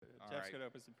right. going to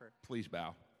open us in prayer. Please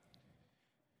bow.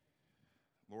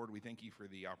 Lord, we thank you for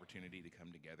the opportunity to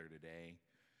come together today.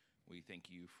 We thank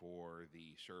you for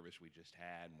the service we just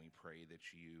had, and we pray that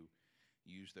you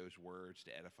use those words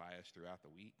to edify us throughout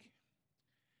the week.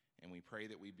 And we pray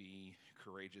that we be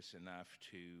courageous enough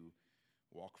to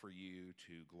walk for you,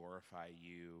 to glorify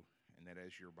you, and that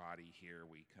as your body here,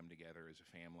 we come together as a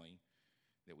family,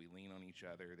 that we lean on each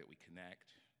other, that we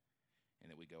connect, and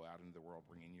that we go out into the world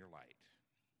bringing your light.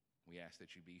 We ask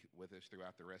that you be with us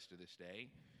throughout the rest of this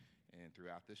day and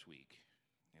throughout this week.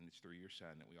 And it's through your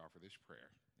Son that we offer this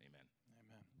prayer. Amen.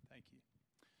 Amen. Thank you.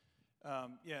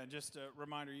 Just a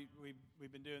reminder,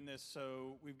 we've been doing this,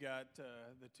 so we've got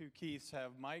the two Keiths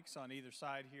have mics on either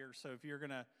side here. So if you're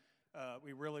going to,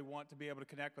 we really want to be able to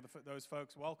connect with those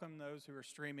folks. Welcome those who are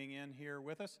streaming in here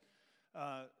with us.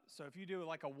 So if you do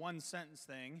like a one-sentence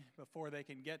thing before they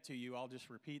can get to you, I'll just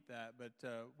repeat that. But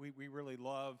we really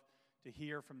love to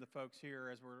hear from the folks here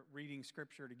as we're reading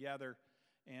Scripture together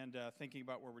and thinking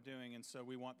about what we're doing. And so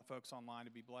we want the folks online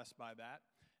to be blessed by that.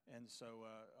 And so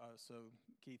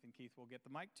Keith will get the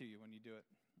mic to you when you do it.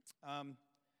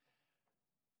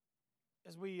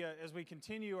 As we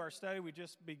continue our study, we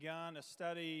just begun a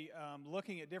study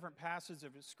looking at different passages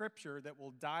of Scripture that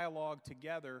will dialogue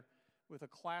together with a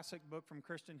classic book from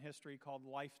Christian history called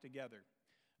Life Together.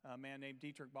 A man named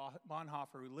Dietrich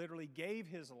Bonhoeffer, who literally gave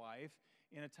his life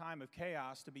in a time of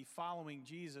chaos to be following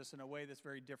Jesus in a way that's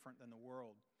very different than the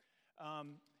world.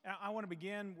 I want to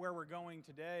begin where we're going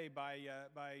today by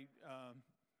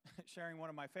sharing one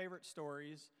of my favorite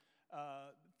stories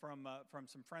from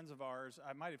some friends of ours.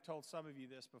 I might have told some of you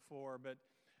this before, but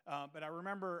I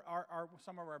remember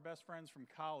some of our best friends from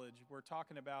college were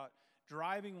talking about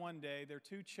driving one day. Their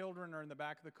two children are in the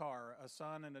back of the car, a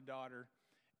son and a daughter,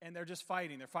 and they're just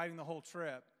fighting. They're fighting the whole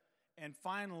trip. And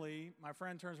finally, my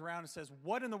friend turns around and says,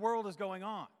 "What in the world is going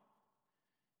on?"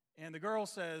 And the girl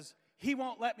says, "He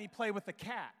won't let me play with the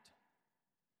cat."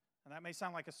 And that may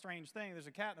sound like a strange thing. There's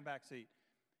a cat in the back seat.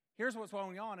 Here's what's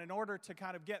going on. In order to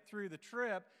kind of get through the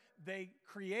trip, they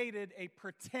created a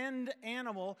pretend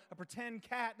animal, a pretend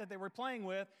cat that they were playing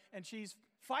with, and she's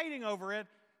fighting over it.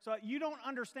 So you don't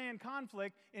understand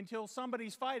conflict until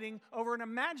somebody's fighting over an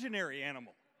imaginary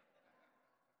animal.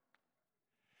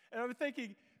 And I'm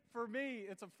thinking, for me,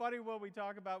 it's a funny one we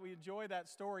talk about. We enjoy that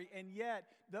story. And yet,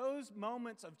 those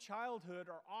moments of childhood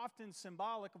are often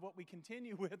symbolic of what we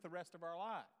continue with the rest of our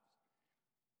lives.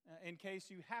 In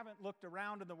case you haven't looked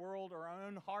around in the world or our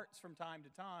own hearts from time to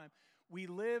time, we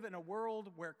live in a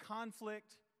world where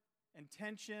conflict and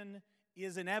tension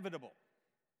is inevitable.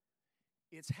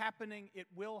 It's happening. It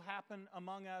will happen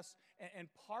among us. And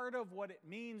part of what it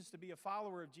means to be a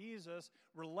follower of Jesus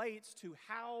relates to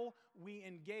how we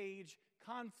engage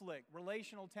conflict,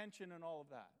 relational tension, and all of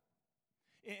that.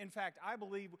 In fact, I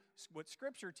believe what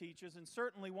Scripture teaches, and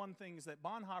certainly one thing that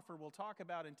Bonhoeffer will talk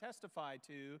about and testify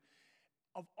to,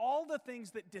 of all the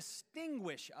things that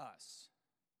distinguish us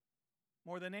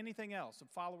more than anything else of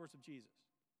followers of Jesus,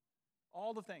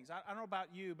 all the things. I don't know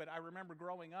about you, but I remember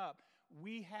growing up,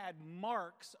 we had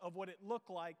marks of what it looked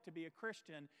like to be a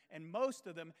Christian, and most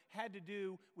of them had to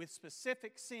do with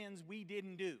specific sins we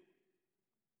didn't do.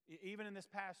 Even in this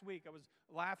past week, I was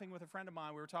laughing with a friend of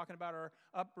mine. We were talking about our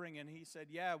upbringing. He said,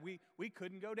 "Yeah, we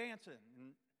couldn't go dancing."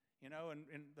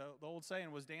 And the old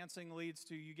saying was, dancing leads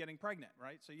to you getting pregnant,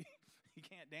 right? So you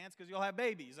can't dance because you'll have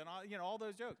babies and all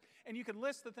those jokes. And you can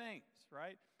list the things,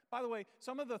 right? By the way,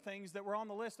 some of the things that were on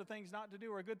the list of things not to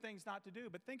do are good things not to do.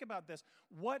 But think about this.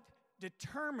 What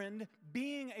determined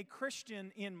being a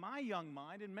Christian in my young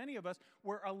mind, and many of us,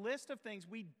 were a list of things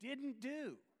we didn't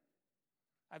do.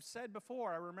 I've said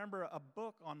before, I remember a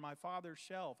book on my father's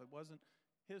shelf. It wasn't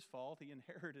his fault. He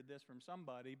inherited this from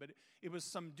somebody, but it was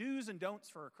some do's and don'ts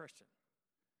for a Christian.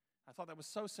 I thought that was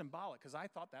so symbolic because I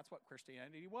thought that's what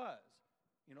Christianity was.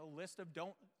 List of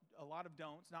a lot of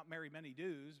don'ts, not very many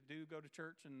do's. Do go to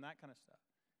church and that kind of stuff.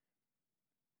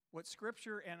 What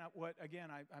Scripture and what, again,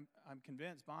 I'm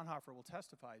convinced Bonhoeffer will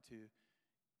testify to,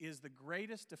 is the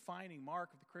greatest defining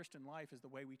mark of the Christian life is the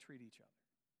way we treat each other.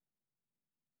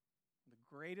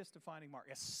 The greatest defining mark,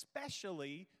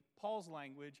 especially Paul's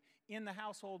language, in the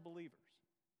household believers.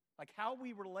 Like how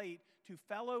we relate to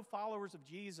fellow followers of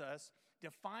Jesus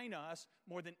define us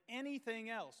more than anything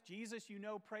else. Jesus,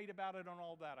 prayed about it on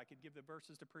all that. I could give the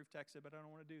verses to proof text it, but I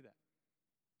don't want to do that.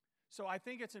 So I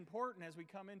think it's important as we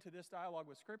come into this dialogue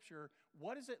with Scripture,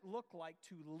 what does it look like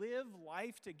to live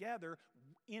life together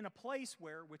in a place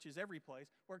which is every place,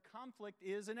 where conflict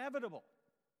is inevitable?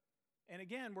 And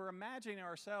again, we're imagining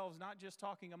ourselves not just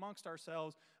talking amongst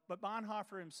ourselves, but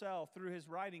Bonhoeffer himself, through his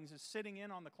writings, is sitting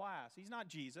in on the class. He's not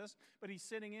Jesus, but he's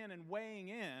sitting in and weighing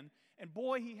in. And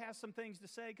boy, he has some things to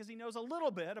say because he knows a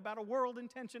little bit about a world in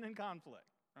tension and conflict,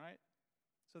 right?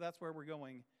 So that's where we're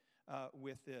going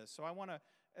with this. So I want to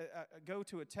go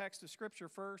to a text of Scripture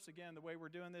first. Again, the way we're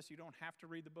doing this, you don't have to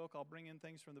read the book. I'll bring in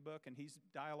things from the book, and he's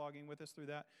dialoguing with us through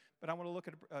that. But I want to look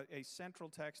at a central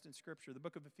text in Scripture, the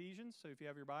book of Ephesians. So if you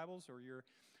have your Bibles or your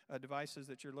devices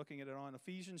that you're looking at it on,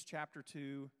 Ephesians chapter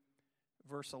 2,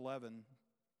 verse 11.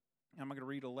 I'm going to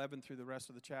read 11 through the rest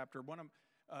of the chapter.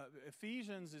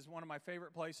 Ephesians is one of my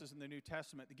favorite places in the New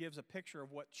Testament that gives a picture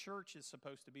of what church is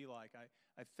supposed to be like.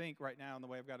 I think right now, in the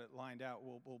way I've got it lined out,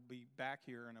 we'll be back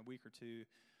here in a week or two,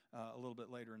 a little bit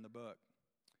later in the book.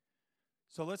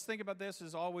 So let's think about this.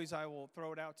 As always, I will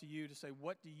throw it out to you to say,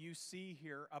 what do you see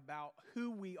here about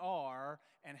who we are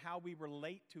and how we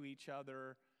relate to each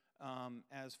other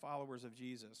as followers of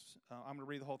Jesus? I'm going to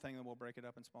read the whole thing, and we'll break it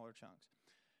up in smaller chunks.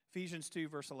 Ephesians 2,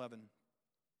 verse 11.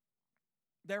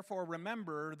 Therefore,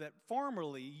 remember that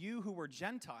formerly you who were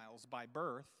Gentiles by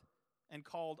birth and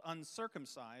called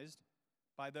uncircumcised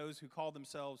by those who call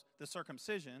themselves the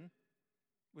circumcision,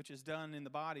 which is done in the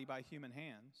body by human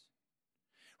hands.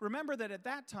 Remember that at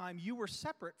that time you were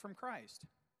separate from Christ,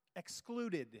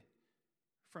 excluded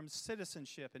from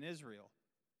citizenship in Israel,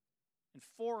 and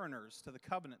foreigners to the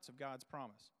covenants of God's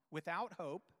promise, without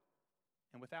hope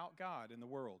and without God in the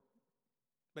world.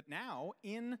 But now,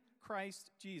 in Christ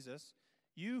Jesus,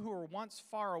 you who were once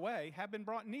far away have been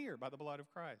brought near by the blood of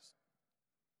Christ.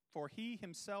 For he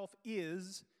himself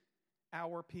is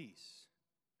our peace,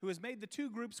 who has made the two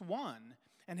groups one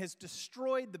and has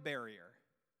destroyed the barrier,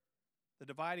 the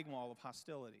dividing wall of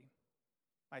hostility,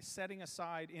 by setting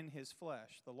aside in his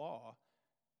flesh the law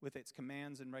with its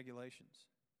commands and regulations.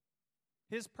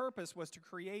 His purpose was to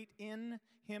create in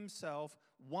himself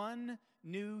one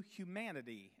new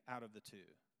humanity out of the two,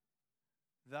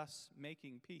 thus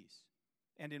making peace,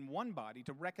 and in one body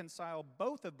to reconcile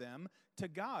both of them to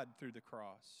God through the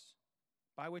cross,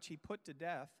 by which he put to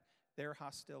death their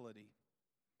hostility.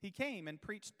 He came and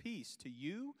preached peace to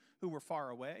you who were far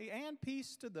away and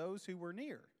peace to those who were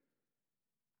near.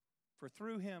 For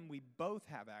through him we both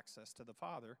have access to the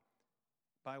Father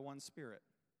by one Spirit.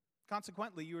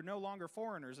 Consequently, you are no longer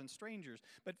foreigners and strangers,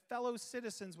 but fellow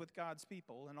citizens with God's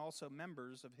people and also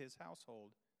members of his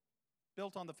household,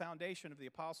 built on the foundation of the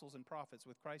apostles and prophets,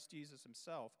 with Christ Jesus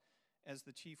himself as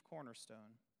the chief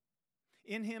cornerstone.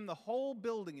 In him the whole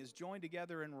building is joined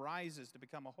together and rises to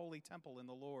become a holy temple in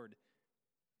the Lord.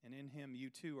 And in him you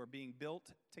too are being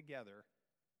built together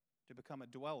to become a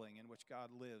dwelling in which God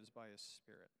lives by his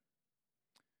Spirit.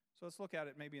 So let's look at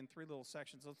it maybe in three little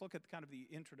sections. Let's look at kind of the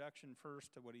introduction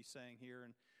first to what he's saying here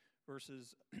in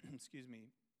verses,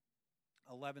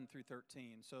 11 through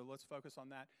 13. So let's focus on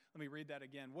that. Let me read that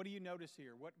again. What do you notice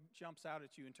here? What jumps out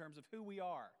at you in terms of who we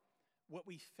are, what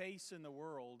we face in the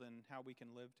world, and how we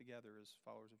can live together as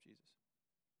followers of Jesus?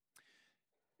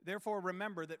 Therefore,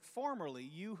 remember that formerly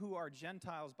you who are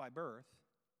Gentiles by birth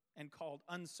and called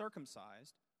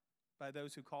uncircumcised by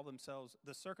those who call themselves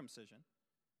the circumcision,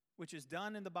 which is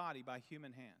done in the body by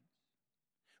human hands.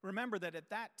 Remember that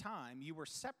at that time you were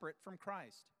separate from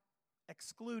Christ,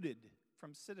 excluded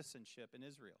from citizenship in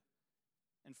Israel,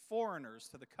 and foreigners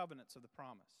to the covenants of the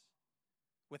promise,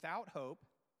 without hope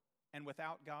and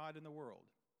without God in the world.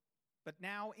 But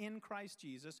now in Christ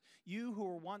Jesus, you who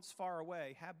were once far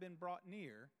away have been brought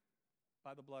near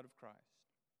by the blood of Christ.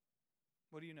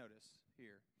 What do you notice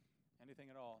here? Anything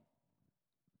at all?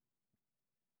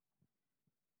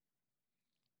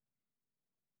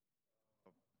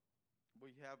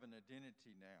 We have an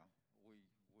identity now. We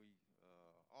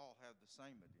all have the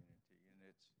same identity, and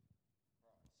it's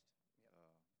Christ,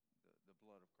 the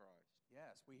blood of Christ.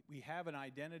 Yes, we have an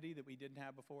identity that we didn't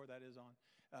have before. That is on.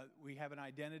 We have an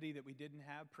identity that we didn't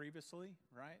have previously,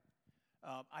 right?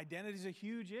 Identity is a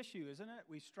huge issue, isn't it?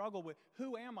 We struggle with,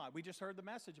 who am I? We just heard the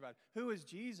message about it. Who is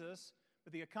Jesus?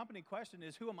 But the accompanying question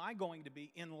is, who am I going to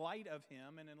be in light of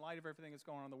him and in light of everything that's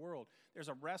going on in the world? There's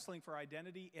a wrestling for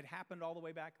identity. It happened all the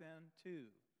way back then, too.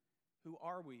 Who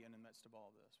are we in the midst of all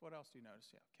of this? What else do you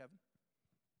notice? Yeah, Kevin?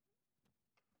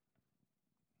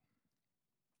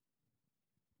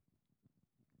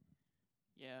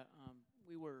 Yeah,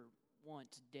 we were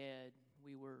once dead.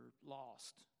 We were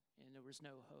lost, and there was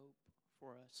no hope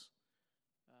for us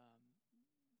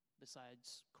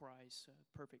besides Christ's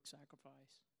perfect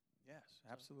sacrifice. Yes,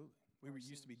 absolutely. We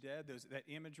used to be dead. That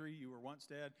imagery, you were once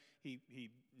dead. He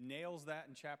nails that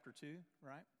in chapter 2,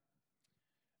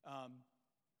 right?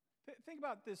 Think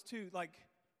about this too, like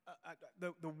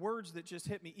the words that just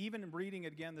hit me, even in reading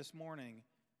it again this morning.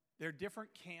 There are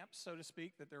different camps, so to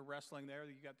speak, that they're wrestling there.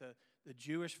 You got the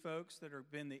Jewish folks that have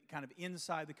been the, kind of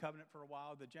inside the covenant for a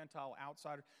while, the Gentile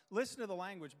outsider. Listen to the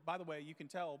language. By the way, you can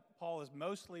tell Paul is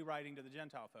mostly writing to the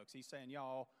Gentile folks. He's saying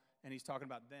y'all, and he's talking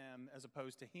about them as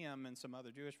opposed to him and some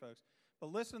other Jewish folks.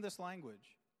 But listen to this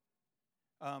language.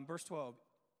 Verse 12,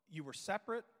 you were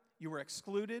separate, you were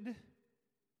excluded,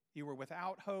 you were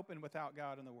without hope and without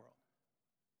God in the world.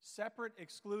 Separate,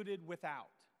 excluded, without.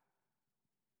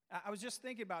 I was just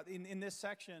thinking about in this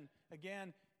section,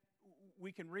 again,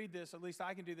 we can read this, at least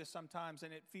I can do this sometimes,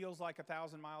 and it feels like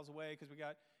 1,000 miles away because we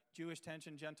got Jewish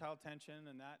tension, Gentile tension,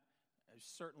 and that is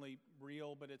certainly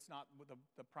real, but it's not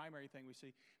the primary thing we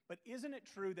see. But isn't it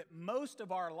true that most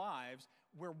of our lives,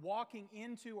 we're walking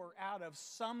into or out of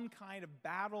some kind of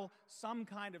battle, some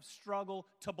kind of struggle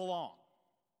to belong?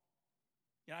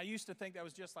 You know, I used to think that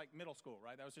was just like middle school,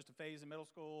 right? That was just a phase in middle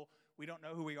school. We don't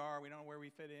know who we are. We don't know where we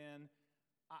fit in.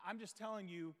 I'm just telling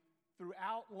you,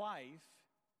 throughout life,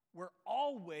 we're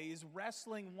always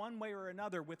wrestling one way or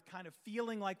another with kind of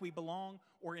feeling like we belong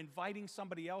or inviting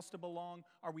somebody else to belong.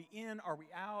 Are we in? Are we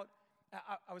out?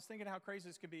 I was thinking how crazy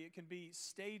this could be. It can be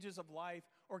stages of life,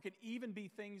 or it could even be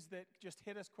things that just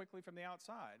hit us quickly from the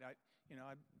outside.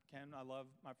 Ken, I love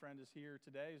my friend is here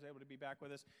today. He's able to be back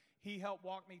with us. He helped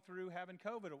walk me through having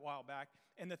COVID a while back.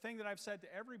 And the thing that I've said to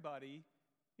everybody,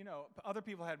 you know, other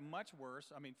people had much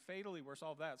worse. I mean, fatally worse,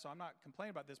 all of that. So I'm not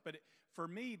complaining about this. But for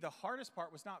me, the hardest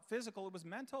part was not physical. It was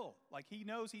mental. Like, he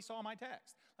knows, he saw my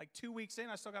text. Like 2 weeks in,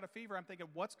 I still got a fever. I'm thinking,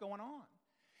 what's going on?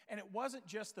 And it wasn't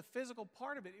just the physical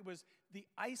part of it. It was the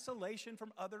isolation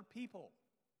from other people.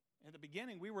 In the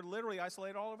beginning, we were literally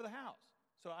isolated all over the house.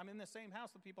 So I'm in the same house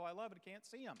with people I love and can't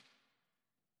see them.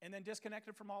 And then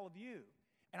disconnected from all of you.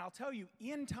 And I'll tell you,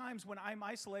 in times when I'm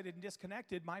isolated and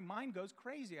disconnected, my mind goes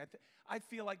crazy. I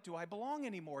feel like, do I belong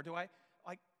anymore?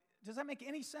 Does that make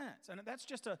any sense? And that's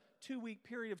just a 2-week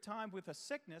period of time with a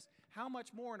sickness. How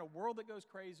much more in a world that goes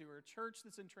crazy, or a church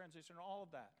that's in transition, or all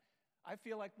of that? I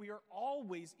feel like we are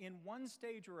always in one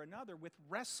stage or another with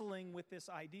wrestling with this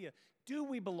idea. Do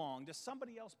we belong? Does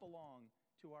somebody else belong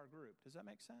to our group? Does that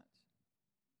make sense?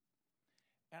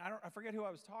 And I forget who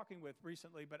I was talking with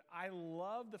recently, but I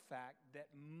love the fact that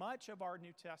much of our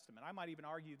New Testament, I might even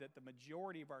argue that the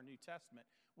majority of our New Testament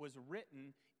was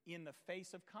written in the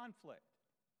face of conflict.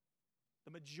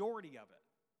 The majority of it,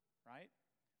 right?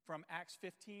 From Acts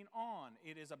 15 on,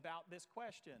 it is about this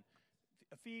question.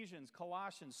 Ephesians,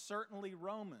 Colossians, certainly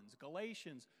Romans,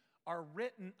 Galatians are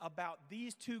written about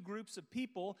these two groups of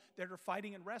people that are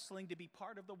fighting and wrestling to be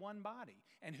part of the one body,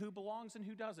 and who belongs and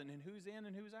who doesn't, and who's in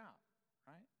and who's out,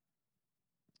 right?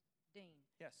 Dean.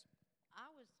 Yes.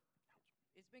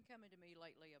 It's been coming to me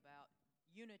lately about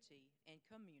unity and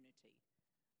community.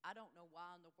 I don't know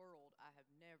why in the world I have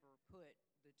never put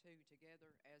the two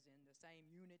together as in the same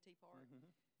unity part,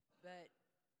 but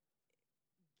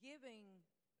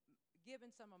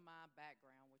given some of my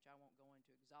background, which I won't go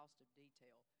into exhaustive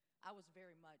detail, I was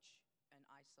very much an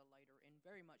isolator in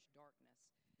very much darkness.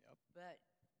 Yep. But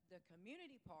the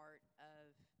community part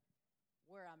of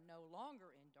where I'm no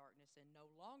longer in darkness and no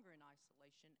longer in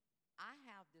isolation, I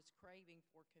have this craving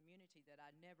for community that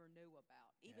I never knew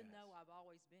about, even though I've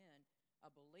always been a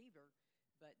believer,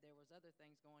 but there was other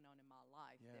things going on in my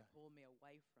life that pulled me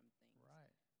away from things.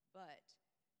 Right. But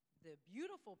the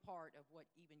beautiful part of what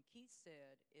even Keith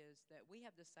said is that we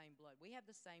have the same blood. We have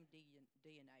the same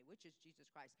DNA, which is Jesus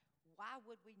Christ. Why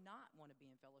would we not want to be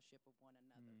in fellowship with one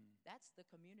another? That's the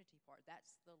community part.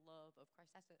 That's the love of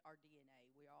Christ. That's our DNA.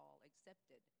 We're all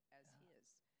accepted as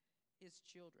his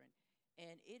children.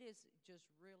 And it is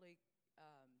just really,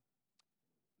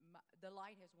 the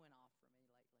light has went off for me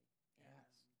lately. And I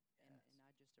just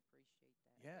appreciate that.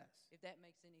 Yes. If that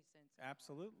makes any sense.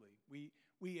 Absolutely. We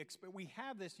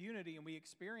have this unity and we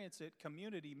experience it.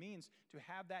 Community means to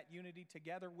have that unity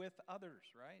together with others,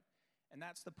 right? And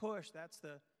that's the push. That's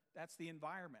the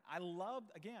environment. I love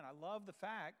the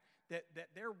fact that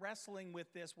they're wrestling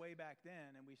with this way back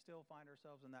then, and we still find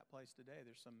ourselves in that place today.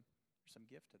 There's some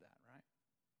gift to that, right?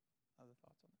 Other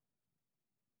thoughts on that?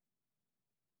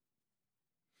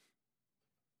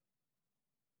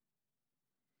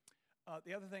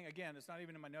 The other thing, again, it's not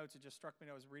even in my notes. It just struck me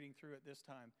when I was reading through it this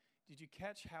time. Did you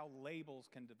catch how labels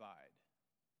can divide?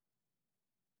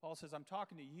 Paul says, I'm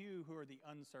talking to you who are the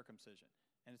uncircumcision.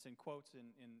 And it's in quotes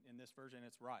in this version.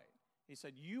 It's right. He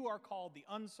said, you are called the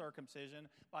uncircumcision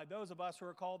by those of us who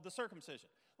are called the circumcision.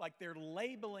 Like they're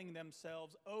labeling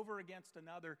themselves over against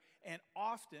another. And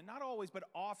often, not always, but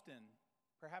often,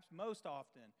 perhaps most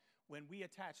often, when we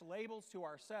attach labels to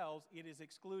ourselves, it is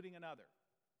excluding another.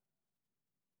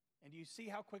 And you see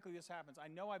how quickly this happens. I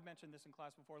know I've mentioned this in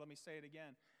class before. Let me say it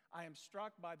again. I am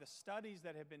struck by the studies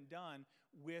that have been done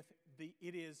with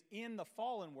it is in the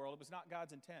fallen world, it was not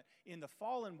God's intent. In the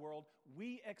fallen world,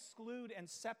 we exclude and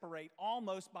separate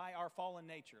almost by our fallen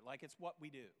nature, like it's what we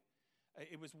do.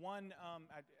 It was one,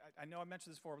 I know I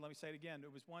mentioned this before, but let me say it again.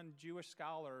 It was one Jewish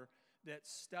scholar that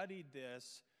studied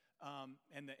this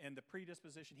and the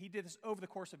predisposition. He did this over the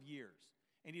course of years.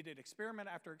 And he did experiment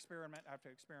after experiment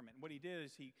after experiment. And what he did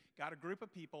is he got a group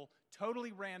of people,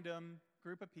 totally random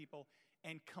group of people,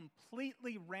 and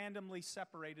completely randomly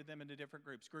separated them into different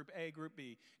groups. Group A, Group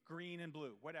B, green and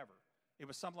blue, whatever. It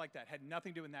was something like that. Had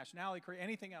nothing to do with nationality,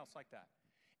 anything else like that.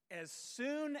 As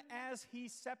soon as he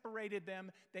separated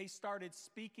them, they started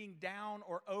speaking down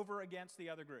or over against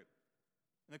the other group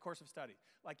in the course of study.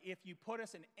 Like, if you put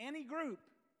us in any group,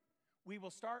 we will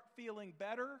start feeling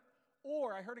better.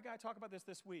 Or I heard a guy talk about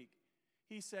this week.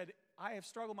 He said, I have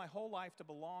struggled my whole life to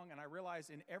belong, and I realized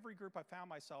in every group I found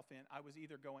myself in, I was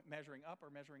either measuring up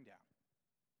or measuring down.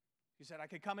 He said, I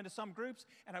could come into some groups,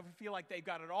 and I would feel like they've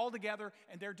got it all together,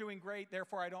 and they're doing great,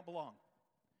 therefore I don't belong.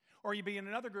 Or you'd be in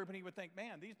another group, and he would think,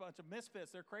 man, these bunch of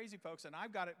misfits, they're crazy folks, and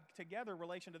I've got it together in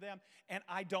relation to them, and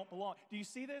I don't belong. Do you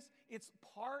see this? It's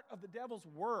part of the devil's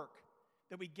work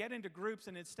that we get into groups,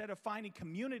 and instead of finding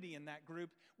community in that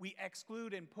group, we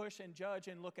exclude and push and judge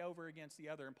and look over against the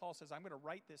other. And Paul says, I'm going to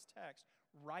write this text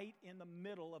right in the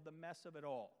middle of the mess of it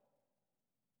all.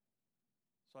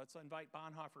 So let's invite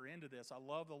Bonhoeffer into this. I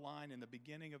love the line in the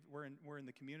beginning of, we're in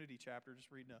the community chapter, just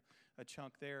reading a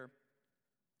chunk there.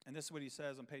 And this is what he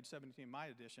says on page 17 in my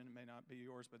edition. It may not be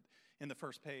yours, but in the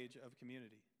first page of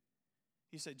community.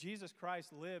 He said, Jesus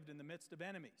Christ lived in the midst of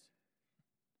enemies.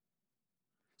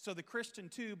 So the Christian,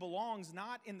 too, belongs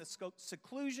not in the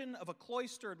seclusion of a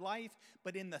cloistered life,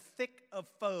 but in the thick of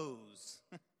foes.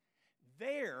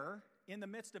 There, in the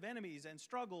midst of enemies and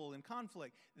struggle and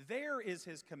conflict, there is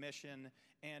his commission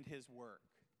and his work.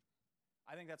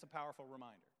 I think that's a powerful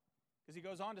reminder. Because he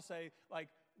goes on to say, like,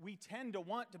 we tend to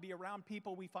want to be around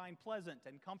people we find pleasant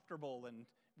and comfortable and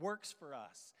works for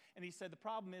us. And he said the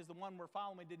problem is the one we're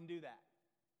following didn't do that.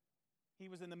 He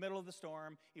was in the middle of the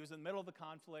storm. He was in the middle of the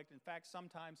conflict. In fact,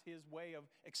 sometimes his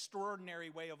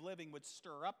extraordinary way of living would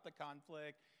stir up the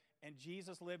conflict. And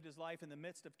Jesus lived his life in the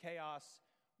midst of chaos.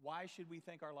 Why should we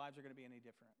think our lives are going to be any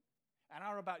different? And I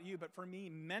don't know about you, but for me,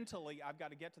 mentally, I've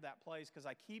got to get to that place because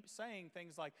I keep saying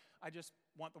things like, I just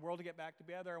want the world to get back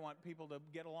together. I want people to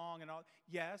get along and all.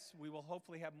 Yes, we will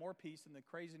hopefully have more peace than the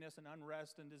craziness and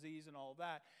unrest and disease and all of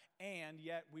that. And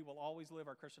yet, we will always live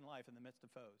our Christian life in the midst of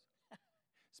foes.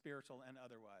 Spiritual and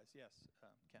otherwise. Yes,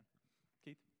 Ken.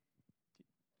 Keith?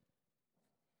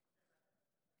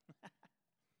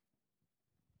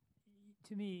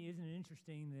 To me, isn't it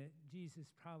interesting that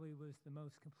Jesus probably was the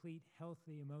most complete,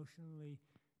 healthy, emotionally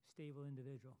stable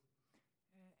individual?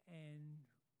 And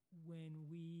when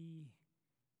we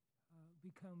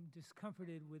become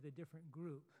discomforted with a different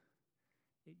group,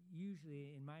 it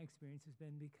usually, in my experience, has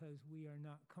been because we are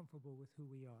not comfortable with who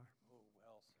we are.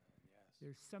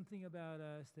 There's something about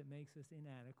us that makes us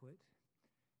inadequate,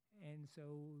 and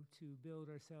so to build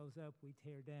ourselves up, we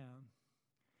tear down.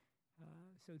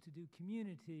 So to do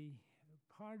community,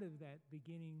 part of that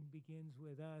begins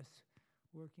with us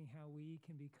working how we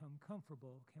can become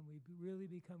comfortable. Can we really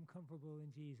become comfortable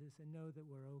in Jesus and know that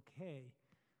we're okay?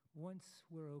 Once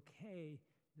we're okay,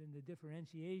 then the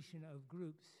differentiation of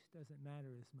groups doesn't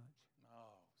matter as much.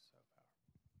 Oh, so powerful.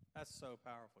 That's so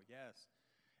powerful, yes.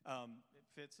 It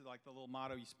fits like the little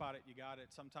motto, you spot it, you got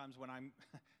it. Sometimes when I'm,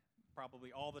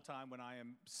 probably all the time when I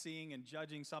am seeing and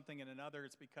judging something in another,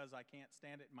 it's because I can't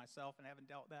stand it in myself and haven't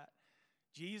dealt that.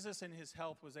 Jesus in his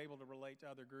health was able to relate to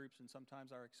other groups, and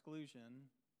sometimes our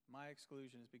exclusion, my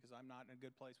exclusion, is because I'm not in a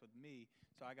good place with me,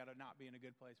 so I got to not be in a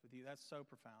good place with you. That's so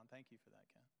profound. Thank you for that,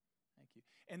 Ken. Thank you.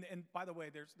 And by the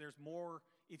way, there's more.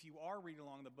 If you are reading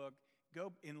along the book,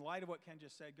 go, in light of what Ken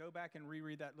just said, go back and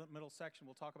reread that middle section.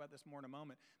 We'll talk about this more in a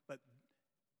moment. But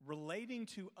relating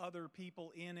to other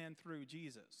people in and through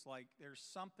Jesus, like there's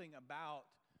something about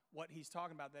what he's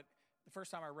talking about that the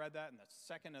first time I read that and the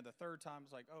second and the third time, I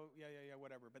was like, oh, yeah,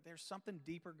 whatever. But there's something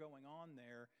deeper going on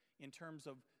there in terms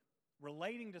of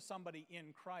relating to somebody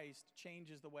in Christ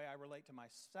changes the way I relate to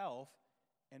myself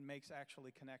and makes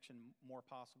actually connection more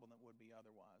possible than it would be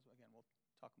otherwise. Again, we'll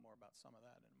talk more about some of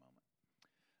that in a moment.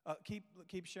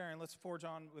 Keep sharing. Let's forge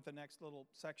on with the next little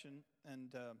section and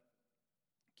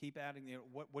keep adding.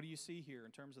 What do you see here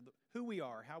in terms of who we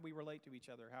are, how we relate to each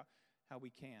other, how we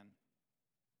can.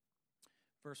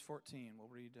 Verse 14, we'll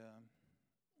read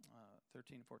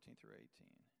 13, 14 through 18.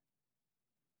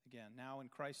 Again, now in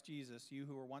Christ Jesus, you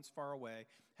who were once far away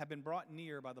have been brought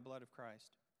near by the blood of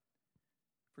Christ.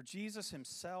 For Jesus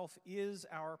himself is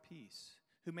our peace,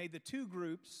 who made the two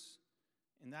groups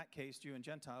in that case, Jew and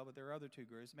Gentile, but there are other two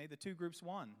groups, made the two groups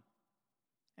one,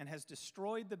 and has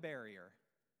destroyed the barrier,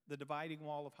 the dividing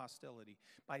wall of hostility,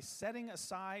 by setting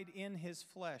aside in his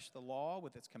flesh the law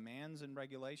with its commands and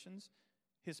regulations.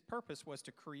 His purpose was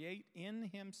to create in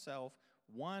himself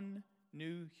one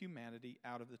new humanity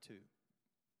out of the two,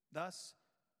 thus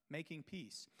making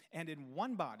peace, and in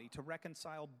one body to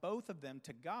reconcile both of them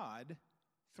to God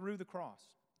through the cross,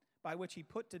 by which he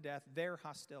put to death their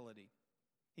hostility.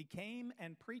 He came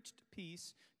and preached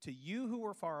peace to you who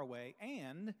were far away,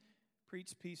 and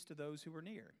preached peace to those who were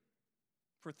near.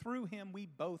 For through him we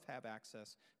both have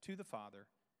access to the Father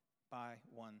by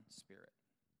one Spirit.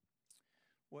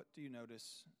 What do you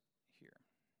notice here?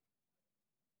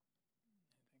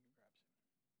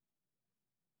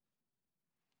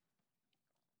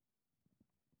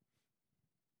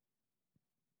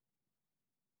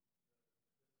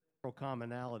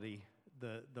 Commonality,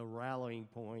 the rallying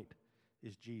point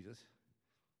is Jesus.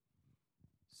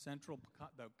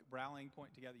 The rallying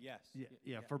point together, yes.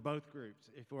 Yeah, for both groups.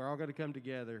 If we're all going to come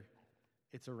together,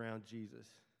 it's around Jesus.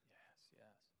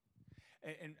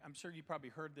 Yes. And I'm sure you probably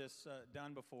heard this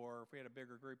done before. If we had a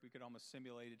bigger group, we could almost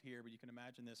simulate it here, but you can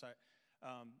imagine this.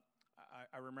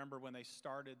 I remember when they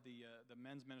started the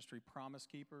men's ministry Promise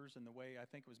Keepers, and the way, I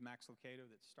think it was Max Lucado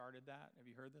that started that. Have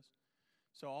you heard this?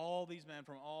 So all these men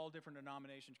from all different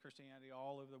denominations, Christianity,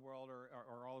 all over the world or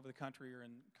all over the country or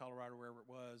in Colorado, wherever it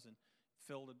was, and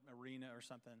filled an arena or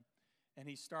something. And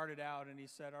he started out and he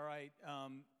said, all right,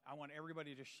 I want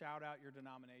everybody to shout out your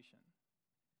denomination.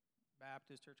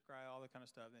 Baptist, Church of Christ, all that kind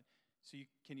of stuff. And so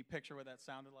can you picture what that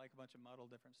sounded like? A bunch of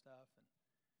muddled different stuff. And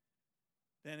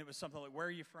then it was something like,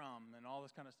 where are you from? And all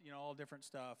this kind of, all different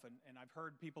stuff. And I've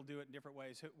heard people do it in different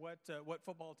ways. What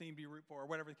football team do you root for? Or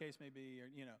whatever the case may be, or.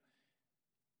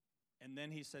 And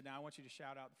then he said, now I want you to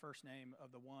shout out the first name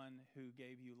of the one who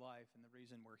gave you life and the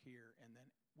reason we're here. And then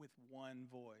with one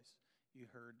voice, you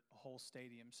heard a whole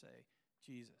stadium say,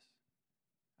 Jesus.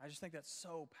 I just think that's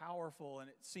so powerful, and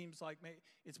it seems like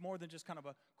it's more than just kind of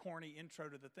a corny intro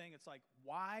to the thing. It's like,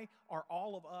 why are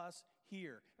all of us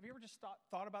here? Have you ever just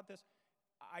thought about this?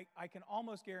 I can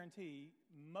almost guarantee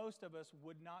most of us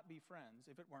would not be friends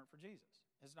if it weren't for Jesus.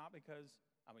 It's not because,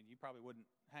 you probably wouldn't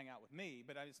hang out with me,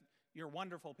 but you're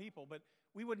wonderful people, but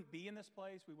we wouldn't be in this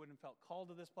place. We wouldn't have felt called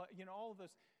to this place. All of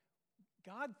this.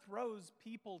 God throws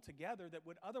people together that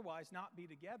would otherwise not be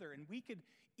together. And we could,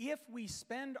 if we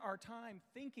spend our time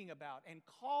thinking about and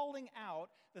calling out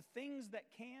the things that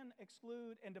can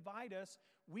exclude and divide us,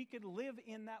 we could live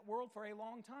in that world for a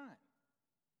long time.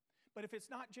 But if it's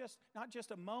not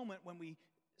just a moment when we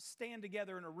stand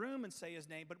together in a room and say his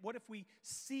name, but what if we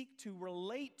seek to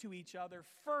relate to each other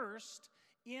first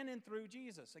in and through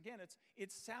Jesus? Again,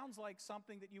 it sounds like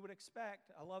something that you would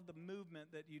expect. I love the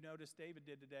movement that you noticed David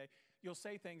did today. You'll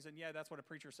say things, and yeah, that's what a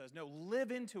preacher says. No,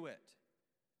 live into it.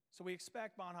 So we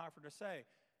expect Bonhoeffer to say,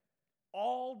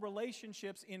 all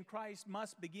relationships in Christ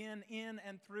must begin in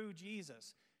and through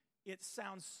Jesus. It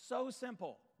sounds so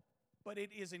simple, but it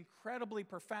is incredibly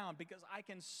profound, because I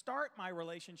can start my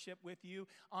relationship with you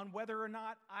on whether or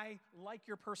not I like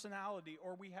your personality,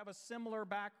 or we have a similar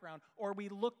background, or we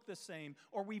look the same,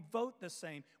 or we vote the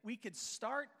same. We could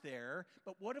start there,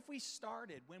 but what if we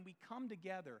started when we come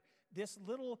together?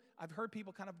 I've heard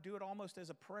people kind of do it almost as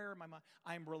a prayer in my mind.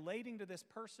 I'm relating to this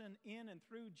person in and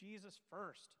through Jesus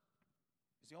first.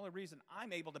 It's the only reason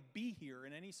I'm able to be here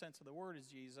in any sense of the word is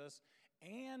Jesus.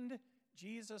 And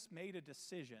Jesus made a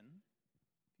decision.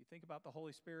 If you think about the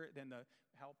Holy Spirit, then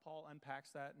how Paul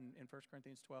unpacks that in 1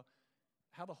 Corinthians 12,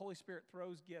 how the Holy Spirit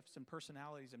throws gifts and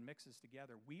personalities and mixes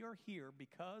together. We are here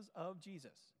because of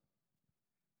Jesus.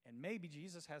 And maybe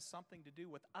Jesus has something to do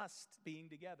with us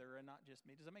being together and not just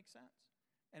me. Does that make sense?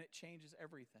 And it changes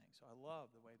everything. So I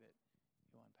love the way that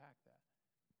you unpack that.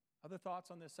 Other thoughts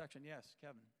on this section? Yes,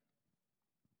 Kevin.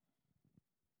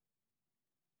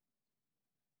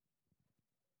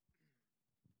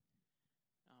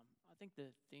 I think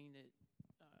the thing that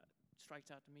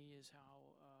strikes out to me is how,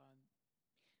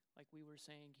 like we were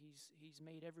saying, he's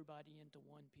made everybody into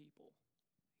one people.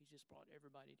 He's just brought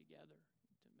everybody together,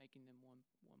 to making them one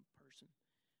person,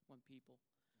 one people.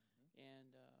 Mm-hmm.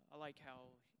 And I like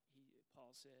how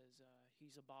Paul says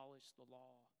he's abolished the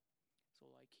law. So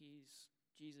like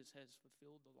Jesus has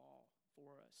fulfilled the law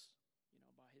for us,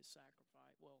 by his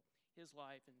sacrifice. Well, his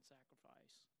life and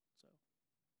sacrifice. So.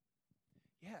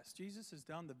 Yes, Jesus has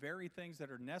done the very things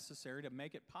that are necessary to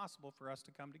make it possible for us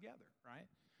to come together, right?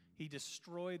 He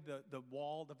destroyed the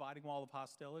dividing wall of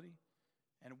hostility.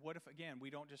 And what if, again, we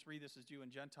don't just read this as Jew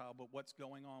and Gentile, but what's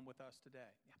going on with us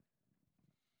today?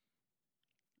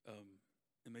 Yeah.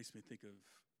 It makes me think of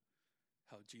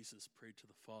how Jesus prayed to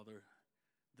the Father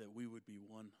that we would be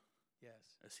one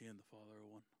Yes. as He and the Father are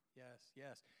one. Yes,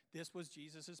 yes. This was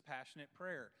Jesus' passionate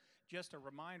prayer. Just a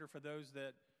reminder for those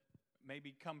that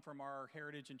maybe come from our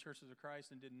heritage in Churches of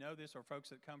Christ and didn't know this, or folks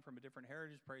that come from a different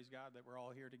heritage, praise God that we're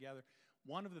all here together.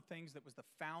 One of the things that was the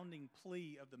founding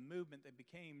plea of the movement that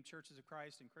became Churches of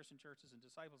Christ and Christian churches and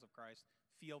Disciples of Christ,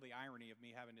 feel the irony of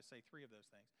me having to say three of those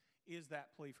things, is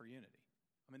that plea for unity.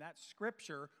 I mean, that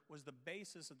scripture was the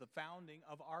basis of the founding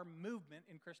of our movement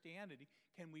in Christianity.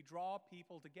 Can we draw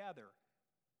people together?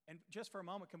 And just for a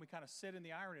moment, can we kind of sit in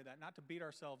the irony of that, not to beat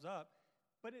ourselves up,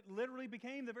 but it literally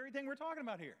became the very thing we're talking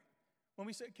about here. When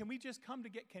we said, can we just come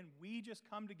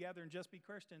together and just be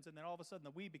Christians? And then all of a sudden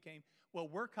the we became, well,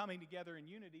 we're coming together in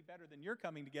unity better than you're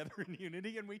coming together in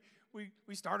unity, and we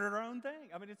started our own thing.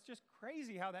 I mean, it's just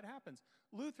crazy how that happens.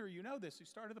 Luther, you know this, who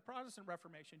started the Protestant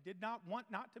Reformation, did not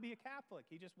want not to be a Catholic.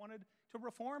 He just wanted to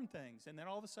reform things, and then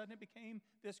all of a sudden it became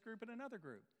this group and another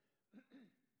group.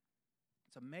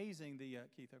 It's amazing,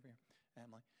 Keith over here,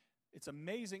 Emily. It's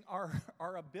amazing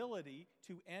our ability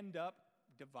to end up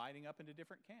dividing up into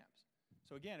different camps.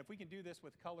 So again, if we can do this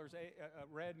with colors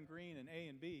red and green and A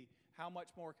and B, how much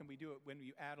more can we do it when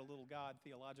you add a little God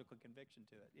theological conviction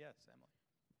to it? Yes, Emily.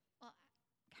 Well,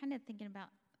 kind of thinking about,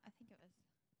 I think it was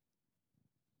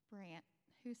Brant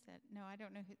who said, no, I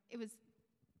don't know who, it was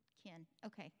Ken.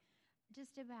 Okay.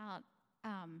 Just about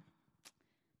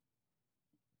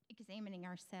examining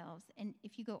ourselves. And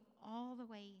if you go all the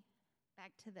way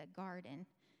back to the garden,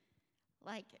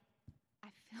 like, I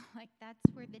feel like that's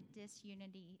where the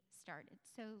disunity started.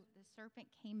 So the serpent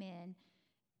came in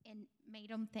and made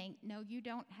them think, no, you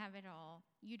don't have it all.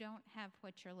 You don't have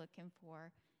what you're looking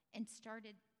for, and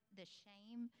started the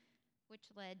shame,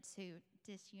 which led to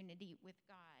disunity with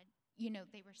God. You know,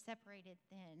 they were separated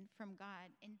then from God.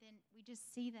 And then we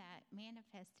just see that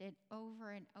manifested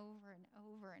over and over and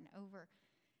over and over.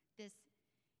 This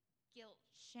guilt,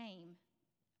 shame,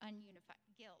 ununified,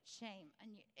 guilt, shame,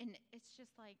 and it's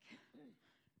just like,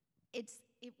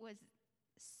 it was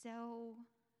so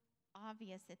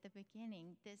obvious at the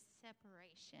beginning, this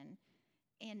separation,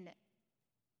 and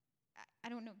I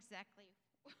don't know exactly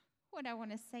what I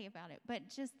want to say about it, but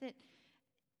just that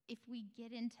if we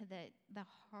get into the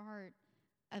heart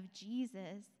of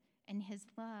Jesus and his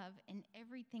love and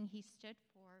everything he stood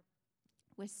for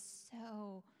was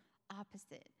so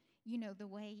opposite. You know, the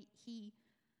way he,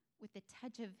 with the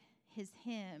touch of his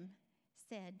hem,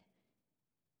 said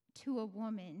to a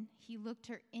woman, he looked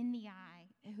her in the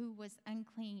eye who was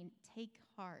unclean, take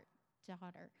heart,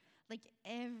 daughter. Like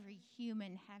every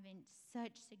human having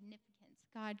such significance,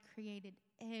 God created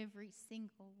every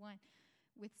single one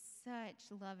with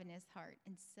such love in his heart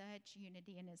and such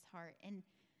unity in his heart. And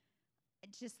I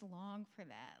just long for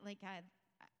that. Like I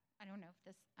don't know if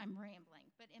this, I'm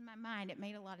rambling, but in my mind it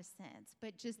made a lot of sense.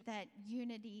 But just that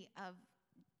unity of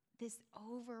this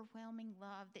overwhelming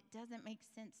love that doesn't make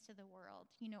sense to the world.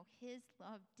 You know, his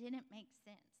love didn't make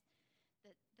sense.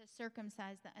 The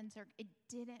circumcised, the uncircumcised, it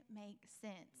didn't make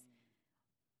sense.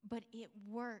 But it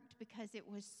worked because it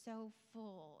was so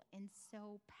full and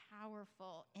so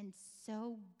powerful and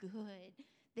so good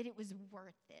that it was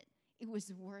worth it. It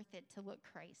was worth it to look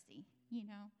crazy, you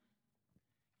know?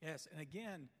 Yes, and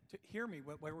again, to hear me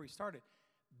where we started,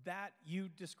 that you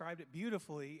described it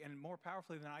beautifully and more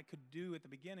powerfully than I could do at the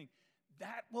beginning.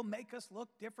 That will make us look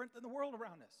different than the world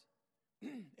around us.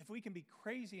 If we can be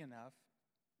crazy enough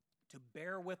to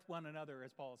bear with one another,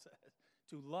 as Paul says,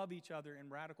 to love each other in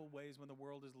radical ways when the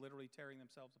world is literally tearing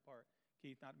themselves apart.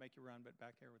 Keith, not to make you run, but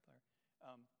back here with Larry.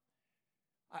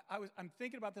 I'm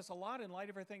thinking about this a lot in light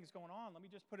of everything that's going on. Let me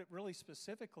just put it really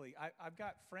specifically. I've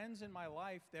got friends in my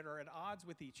life that are at odds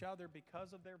with each other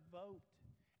because of their vote.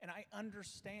 And I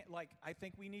understand, like, I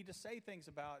think we need to say things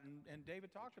about, and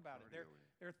David talked about it.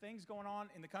 There are things going on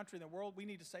in the country and the world we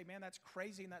need to say, man, that's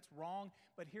crazy and that's wrong.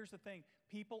 But here's the thing.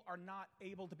 People are not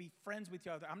able to be friends with each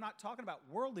other. I'm not talking about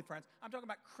worldly friends. I'm talking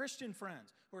about Christian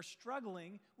friends who are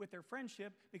struggling with their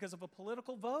friendship because of a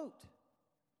political vote.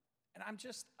 And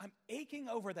I'm aching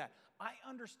over that. I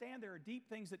understand there are deep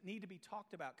things that need to be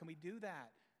talked about. Can we do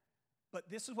that? But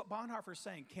this is what Bonhoeffer is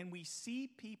saying. Can we see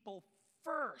people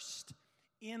first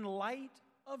in light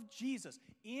of Jesus,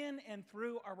 in and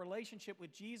through our relationship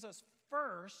with Jesus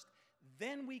first,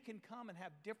 then we can come and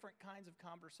have different kinds of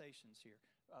conversations here.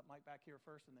 Mike, back here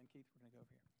first, and then Keith, we're going to go over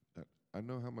here. I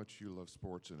know how much you love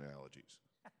sports analogies.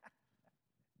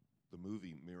 The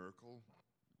movie Miracle.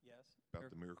 Yes.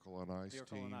 About the Miracle on Ice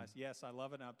Miracle team. on Ice. Yes, I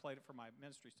love it, and I played it for my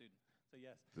ministry students. So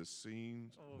yes. The scene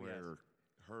where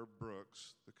Herb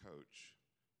Brooks, the coach,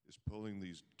 is pulling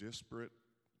these disparate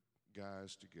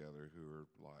guys together who are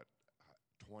like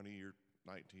 20 or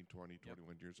 19, 20,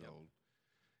 21 years old,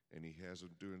 and he has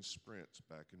them doing sprints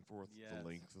back and forth Yes. the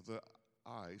length of the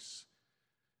ice,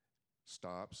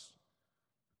 stops.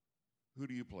 Who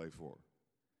do you play for?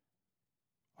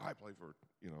 I play for,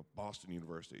 Boston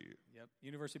University. Yep.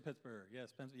 University of Pittsburgh.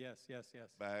 Yes. Yes.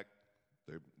 Back,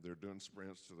 they're doing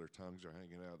sprints till their tongues are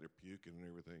hanging out, they're puking and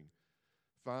everything.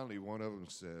 Finally, one of them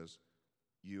says,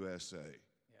 USA.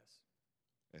 Yes.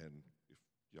 And if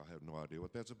y'all have no idea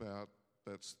what that's about,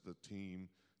 that's the team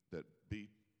that beat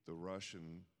the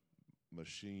Russian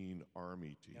machine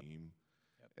army team.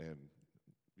 Yep. And,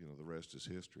 the rest is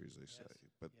history, as they say.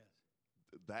 But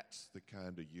Yes. that's the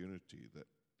kind of unity that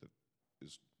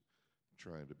is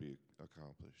trying to be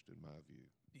accomplished, in my view.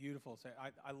 Beautiful.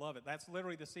 I love it. That's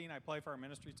literally the scene I play for our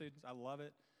ministry students. I love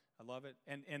it.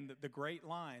 And the great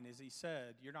line is he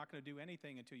said, you're not going to do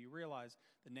anything until you realize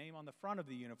the name on the front of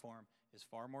the uniform is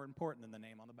far more important than the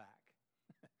name on the back.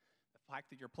 The fact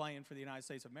that you're playing for the United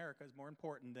States of America is more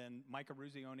important than Micah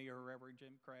Ruzioni or Reverend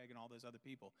Jim Craig and all those other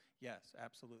people. Yes,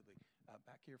 absolutely.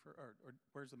 Back here or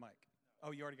where's the mic?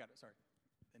 Oh, you already got it. Sorry.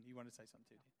 And you wanted to say something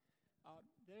too, Dean?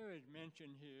 There is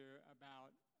mention here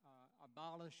about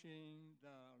abolishing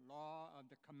the law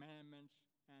of the commandments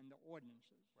and the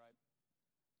ordinances. Right.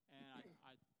 And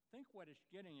I think what it's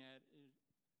getting at is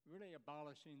really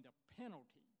abolishing the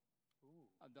penalty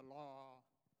of the law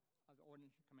of the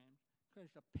ordinance and commandments, because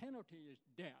the penalty is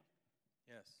death.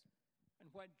 Yes.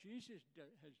 And what Jesus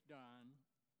has done,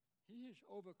 he has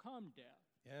overcome death.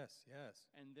 Yes.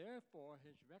 And therefore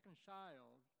has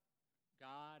reconciled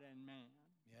God and man.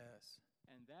 Yes.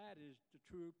 And that is the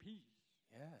true peace.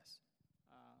 Yes.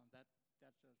 That's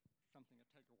something to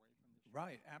take away from this.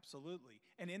 Right, absolutely.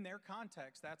 And in their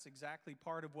context, that's exactly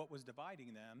part of what was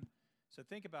dividing them. So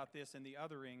think about this in the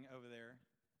othering over there.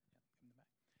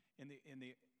 In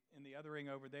the othering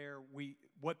over there,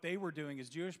 what they were doing is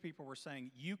Jewish people were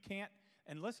saying, you can't,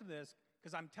 and listen to this,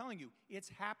 because I'm telling you, it's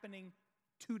happening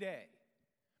today.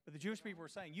 But the Jewish people were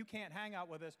saying, you can't hang out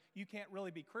with us, you can't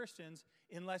really be Christians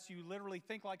unless you literally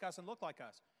think like us and look like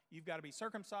us. You've got to be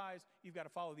circumcised, you've got to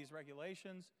follow these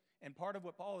regulations. And part of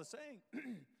what Paul is saying,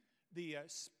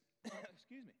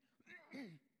 excuse me,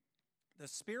 the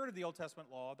spirit of the Old Testament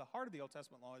law, the heart of the Old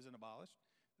Testament law isn't abolished.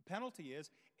 The penalty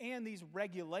is, and these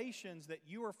regulations that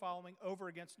you are following over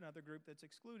against another group that's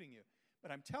excluding you.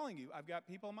 But I'm telling you, I've got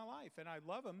people in my life, and I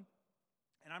love them,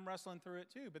 and I'm wrestling through it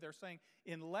too. But they're saying,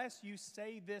 unless you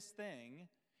say this thing,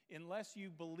 unless you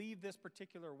believe this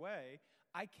particular way,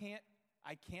 I can't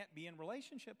be in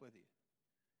relationship with you.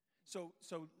 So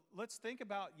let's think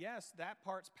about, yes, that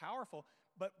part's powerful,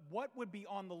 but what would be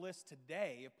on the list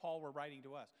today if Paul were writing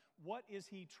to us? What is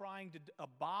he trying to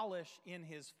abolish in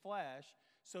his flesh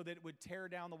so that it would tear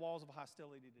down the walls of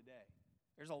hostility today?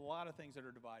 There's a lot of things that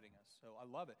are dividing us, so I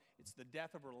love it. It's the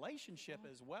death of relationship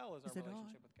as well as our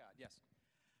relationship with God. Yes?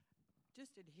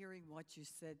 Just in hearing what you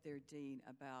said there, Dean,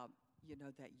 about,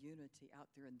 that unity out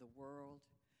there in the world.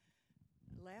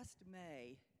 Last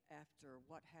May, after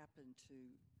what happened to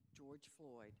George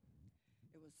Floyd,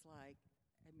 it was like,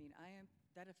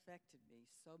 that affected me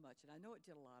so much. And I know it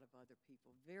did a lot of other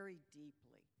people very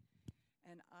deeply.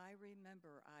 And I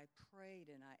remember I prayed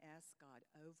and I asked God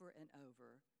over and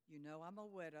over, I'm a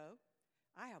widow.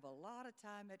 I have a lot of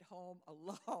time at home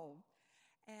alone.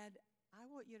 And I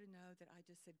want you to know that I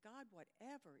just said, God,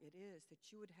 whatever it is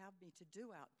that you would have me to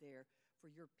do out there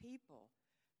for your people,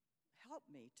 help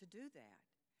me to do that.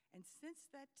 And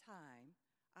since that time,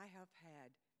 I have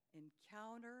had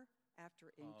encounter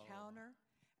after encounter.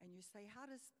 And you say, how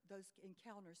does those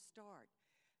encounters start?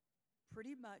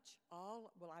 Pretty much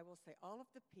all of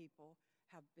the people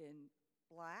have been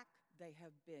black, they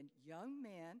have been young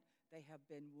men, they have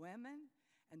been women,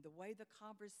 and the way the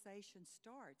conversation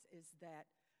starts is that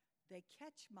they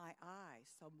catch my eye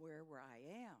somewhere where I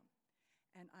am.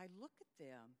 And I look at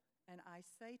them and I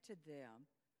say to them,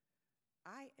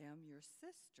 I am your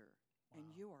sister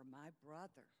and you are my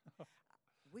brother.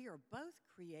 We are both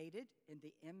created in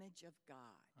the image of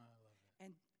God. I love that.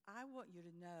 And I want you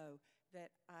to know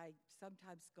that I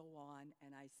sometimes go on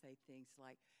and I say things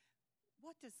like,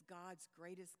 what does God's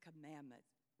greatest commandment,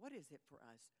 what is it for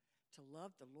us? To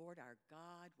love the Lord our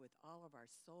God with all of our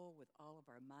soul, with all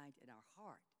of our mind and our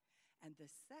heart. And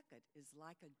the second is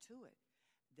like unto it,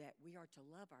 that we are to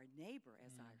love our neighbor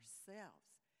as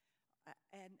ourselves.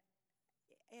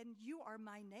 And you are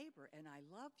my neighbor, and I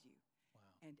love you.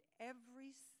 Wow. And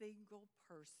every single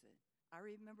person. I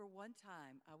remember one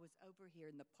time I was over here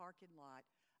in the parking lot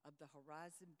of the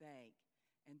Horizon Bank,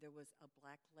 and there was a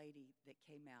black lady that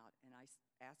came out, and I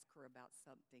asked her about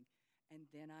something. And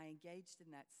then I engaged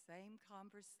in that same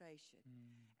conversation.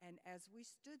 And as we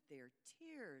stood there,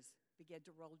 tears began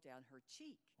to roll down her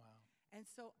cheek. Wow. And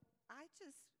so I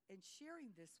just, in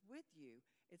sharing this with you,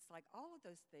 it's like all of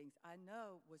those things I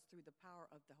know was through the power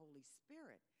of the Holy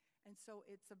Spirit. And so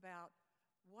it's about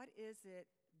how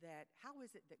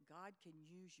is it that God can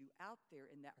use you out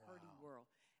there in that hurting world?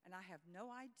 And I have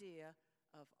no idea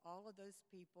of all of those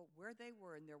people, where they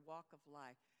were in their walk of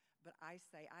life. But I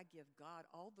say I give God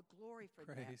all the glory for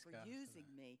that, for using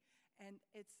me. And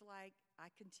it's like I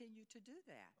continue to do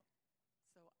that.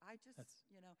 So I just,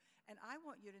 and I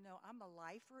want you to know I'm a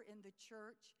lifer in the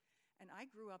church, and I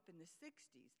grew up in the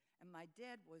 60s, and my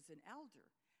dad was an elder,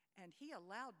 and he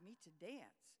allowed me to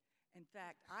dance. In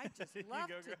fact, I just love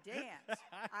to dance.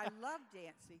 I love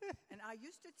dancing. And I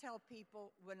used to tell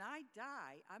people, when I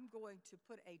die, I'm going to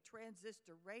put a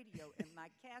transistor radio in my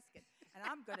casket, and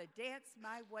I'm going to dance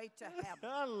my way to heaven.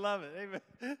 I love it.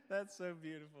 Amen. That's so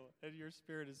beautiful. And your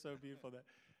spirit is so beautiful.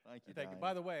 Thank you, Thank you.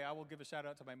 By the way, I will give a shout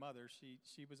out to my mother.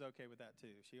 She was okay with that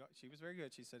too. She was very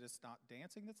good. She said, it's not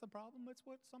dancing that's the problem. It's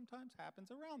what sometimes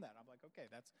happens around that. I'm like, okay,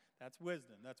 that's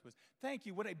wisdom. That's wisdom. Thank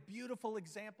you. What a beautiful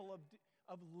example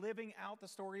of living out the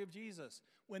story of Jesus.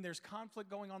 When there's conflict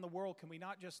going on in the world, can we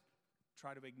not just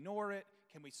try to ignore it?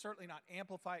 Can we certainly not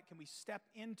amplify it? Can we step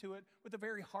into it with the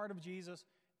very heart of Jesus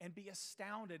and be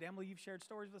astounded? Emily, you've shared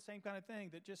stories of the same kind of thing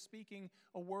that just speaking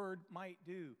a word might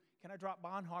do. Can I drop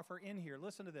Bonhoeffer in here?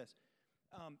 Listen to this.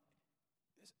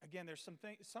 Again, there's some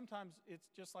things, sometimes it's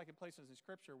just like in places in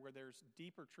Scripture where there's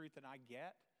deeper truth than I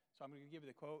get. So I'm going to give you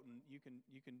the quote, and you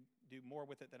can do more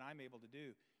with it than I'm able to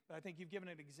do. But I think you've given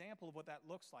an example of what that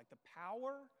looks like. The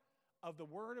power of the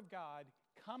Word of God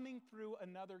coming through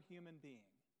another human being,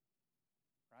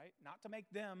 right? Not to make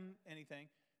them anything.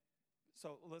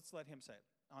 So let's let him say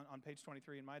it. On page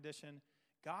 23 in my edition,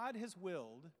 God has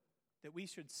willed that we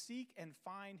should seek and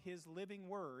find His living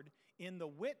Word in the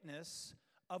witness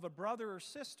of a brother or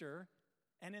sister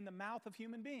and in the mouth of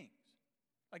human beings.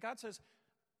 Like God says,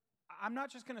 I'm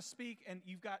not just going to speak and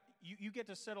you get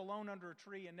to sit alone under a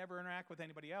tree and never interact with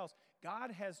anybody else.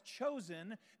 God has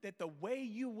chosen that the way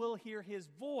you will hear His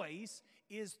voice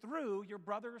is through your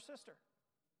brother or sister.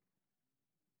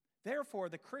 Therefore,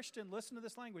 the Christian, listen to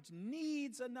this language,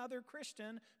 needs another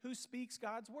Christian who speaks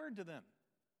God's word to them.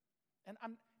 And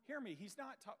hear me,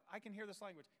 I can hear this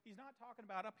language. He's not talking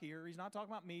about up here. He's not talking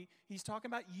about me. He's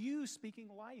talking about you speaking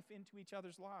life into each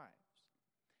other's lives.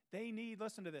 They need,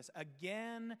 listen to this,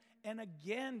 again and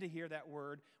again to hear that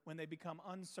word when they become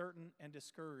uncertain and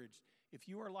discouraged. If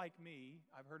you are like me,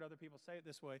 I've heard other people say it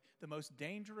this way, the most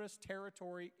dangerous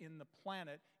territory in the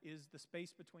planet is the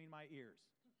space between my ears.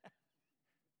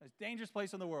 Most dangerous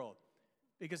place in the world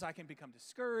because I can become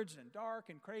discouraged and dark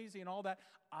and crazy and all that.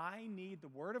 I need the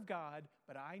Word of God,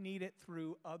 but I need it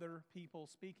through other people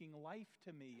speaking life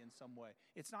to me in some way.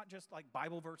 It's not just like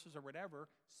Bible verses or whatever,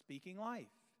 speaking life.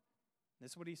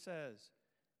 This is what he says.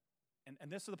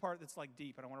 And this is the part that's like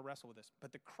deep, and I want to wrestle with this.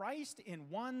 But the Christ in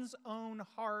one's own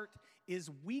heart is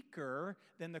weaker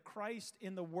than the Christ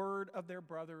in the word of their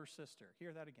brother or sister.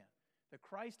 Hear that again. The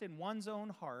Christ in one's own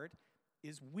heart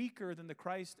is weaker than the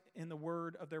Christ in the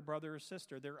word of their brother or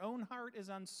sister. Their own heart is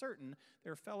uncertain.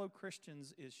 Their fellow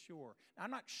Christians is sure. Now,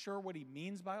 I'm not sure what he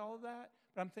means by all of that,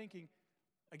 but I'm thinking,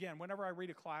 again, whenever I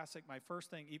read a classic, my first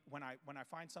thing, when I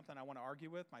find something I want to argue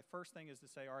with, my first thing is to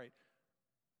say, all right,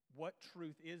 what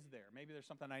truth is there? Maybe there's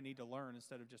something I need to learn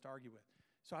instead of just argue with.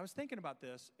 So I was thinking about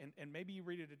this, and maybe you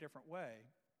read it a different way,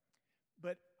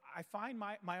 but I find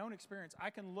my own experience, I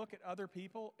can look at other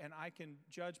people and I can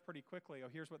judge pretty quickly, oh,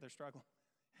 here's what they're struggling.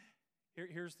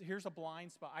 Here's a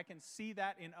blind spot. I can see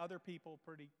that in other people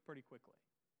pretty quickly.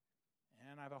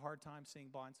 And I have a hard time seeing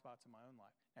blind spots in my own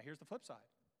life. Now here's the flip side.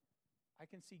 I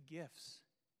can see gifts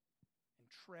and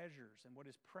treasures and what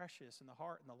is precious in the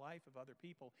heart and the life of other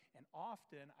people. And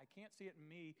often I can't see it in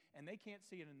me and they can't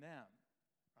see it in them.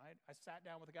 Right? I sat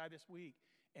down with a guy this week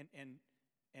and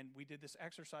we did this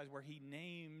exercise where he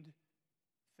named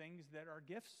things that are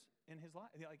gifts in his life.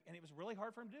 And it was really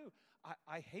hard for him to do.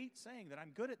 I hate saying that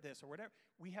I'm good at this or whatever.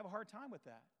 We have a hard time with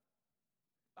that.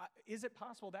 Is it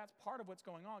possible that's part of what's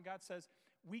going on? God says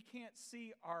we can't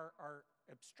see our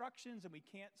obstructions and we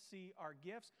can't see our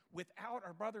gifts without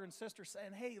our brother and sister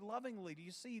saying, hey, lovingly, do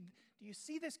you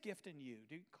see this gift in you?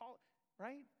 Do you call it,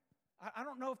 right? I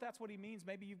don't know if that's what he means.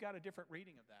 Maybe you've got a different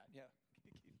reading of that. Yeah.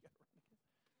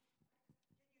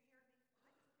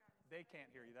 They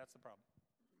can't hear you. That's the problem.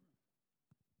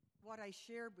 What I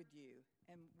shared with you,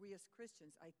 and we as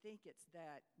Christians, I think it's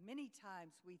that many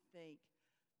times we think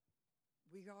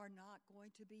we are not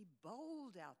going to be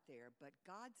bold out there, but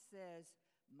God says,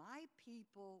 my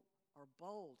people are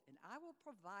bold, and I will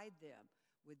provide them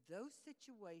with those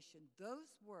situations,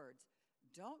 those words.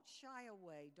 Don't shy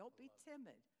away. Don't be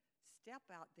timid. step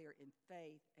out there in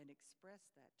faith and express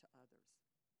that to others.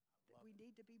 That we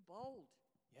need to be bold.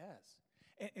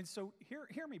 Yes. And so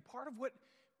hear me. Part of what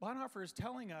Bonhoeffer is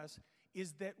telling us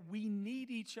is that we need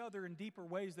each other in deeper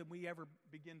ways than we ever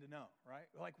begin to know, right?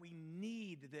 Like we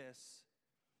need this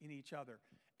in each other.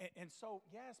 And so,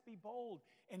 yes, be bold.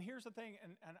 And here's the thing,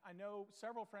 and I know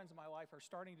several friends in my life are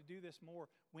starting to do this more.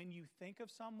 When you think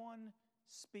of someone,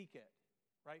 speak it,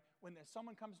 right? When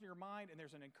someone comes to your mind and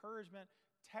there's an encouragement,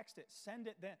 text it, send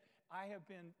it then. I have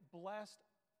been blessed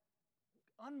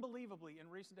unbelievably in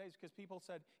recent days because people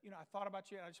said, I thought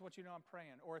about you, and I just want you to know I'm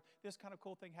praying. Or this kind of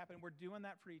cool thing happened. We're doing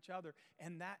that for each other,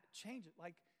 and that changes.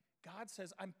 Like God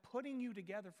says, I'm putting you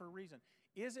together for a reason.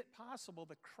 Is it possible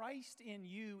that Christ in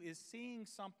you is seeing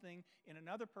something in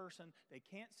another person they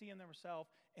can't see in themselves?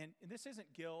 And this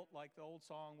isn't guilt like the old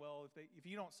song, well, if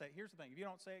you don't say it, here's the thing, if you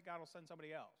don't say it, God will send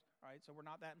somebody else, right? So we're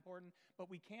not that important, but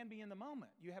we can be in the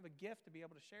moment. You have a gift to be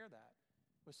able to share that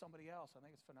with somebody else. I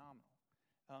think it's phenomenal.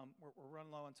 We're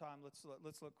running low on time.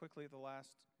 Let's look quickly at the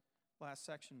last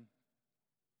section.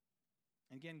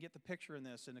 And again, get the picture in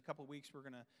this. In a couple of weeks, we're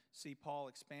going to see Paul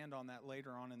expand on that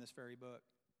later on in this very book.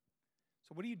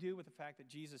 So what do you do with the fact that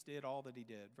Jesus did all that he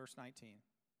did? Verse 19.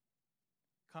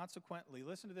 Consequently,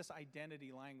 listen to this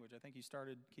identity language. I think he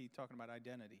started, Keith, talking about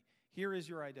identity. Here is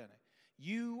your identity.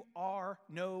 You are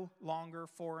no longer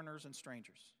foreigners and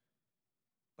strangers,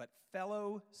 but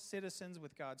fellow citizens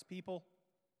with God's people,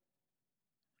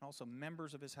 and also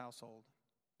members of his household,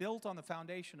 built on the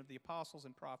foundation of the apostles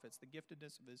and prophets. The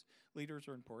giftedness of his leaders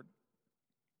are important,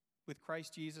 with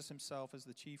Christ Jesus himself as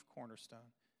the chief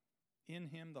cornerstone. In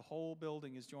him, the whole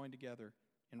building is joined together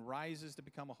and rises to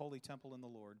become a holy temple in the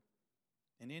Lord.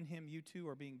 And in him, you too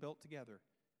are being built together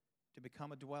to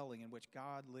become a dwelling in which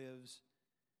God lives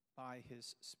by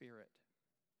his Spirit.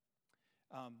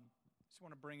 Just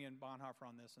want to bring in Bonhoeffer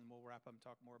on this, and we'll wrap up and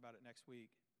talk more about it next week.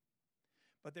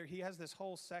 But he has this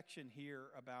whole section here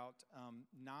about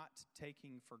not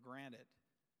taking for granted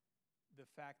the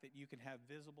fact that you can have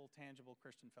visible, tangible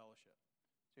Christian fellowship.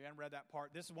 So you haven't read that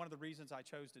part. This is one of the reasons I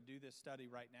chose to do this study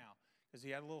right now, because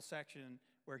he had a little section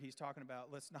where he's talking about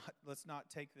let's not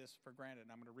take this for granted.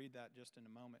 And I'm going to read that just in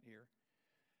a moment here.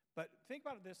 But think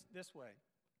about it this way.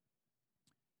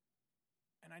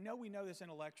 And I know we know this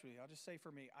intellectually. I'll just say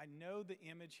for me, I know the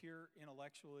image here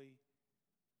intellectually,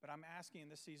 but I'm asking in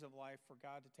this season of life for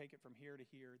God to take it from here to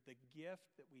here. The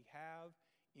gift that we have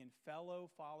in fellow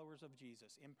followers of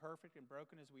Jesus, imperfect and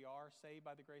broken as we are, saved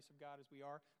by the grace of God as we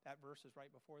are. That verse is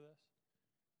right before this.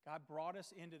 God brought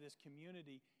us into this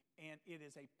community, and it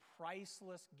is a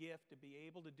priceless gift to be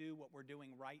able to do what we're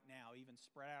doing right now, even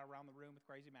spread out around the room with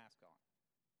crazy masks on.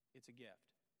 It's a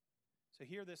gift. So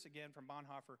hear this again from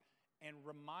Bonhoeffer, and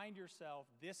remind yourself,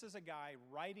 this is a guy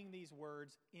writing these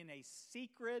words in a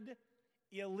secret,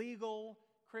 illegal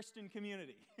Christian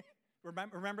community.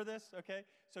 Remember this? Okay?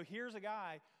 So here's a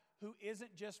guy who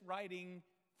isn't just writing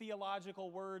theological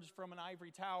words from an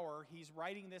ivory tower. He's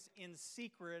writing this in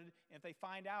secret. And if they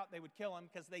find out, they would kill him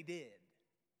because they did.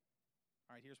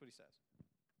 All right, here's what he says.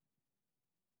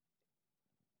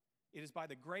 It is by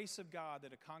the grace of God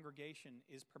that a congregation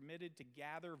is permitted to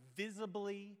gather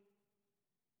visibly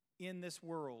in this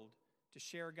world to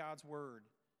share God's word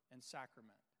and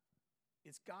sacrament.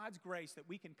 It's God's grace that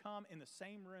we can come in the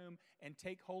same room and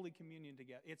take Holy Communion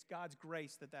together. It's God's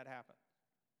grace that happens.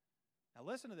 Now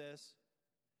listen to this.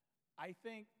 I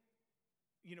think,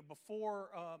 before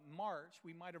March,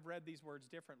 we might have read these words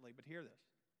differently, but hear this.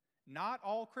 Not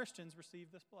all Christians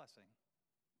receive this blessing.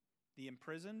 The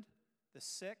imprisoned, the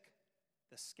sick,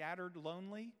 the scattered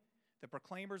lonely, the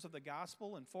proclaimers of the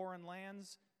gospel in foreign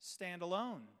lands stand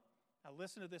alone. Now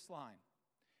listen to this line.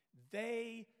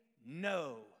 They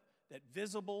know that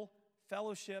visible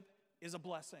fellowship is a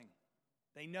blessing.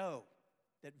 They know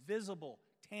that visible,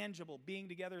 tangible being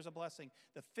together is a blessing.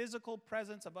 The physical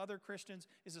presence of other Christians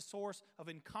is a source of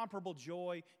incomparable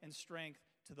joy and strength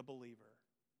to the believer.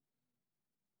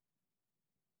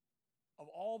 Of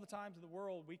all the times in the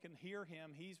world we can hear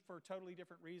him, he's for totally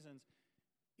different reasons.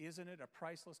 Isn't it a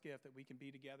priceless gift that we can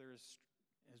be together as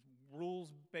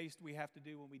rules-based we have to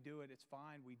do when we do it? It's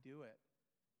fine, we do it.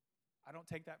 I don't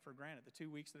take that for granted. The 2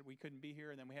 weeks that we couldn't be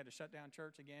here and then we had to shut down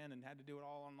church again and had to do it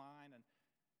all online. And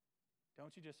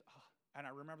don't you just, and I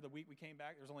remember the week we came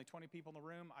back, there was only 20 people in the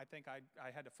room. I think I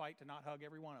had to fight to not hug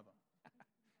every one of them.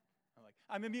 I'm like,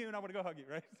 I'm immune, I want to go hug you,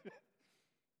 right?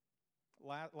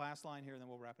 Last line here and then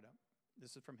we'll wrap it up.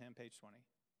 This is from him, page 20.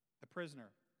 The prisoner,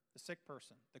 the sick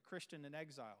person, the Christian in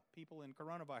exile, people in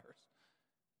coronavirus,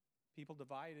 people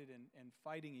divided and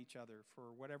fighting each other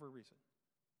for whatever reason.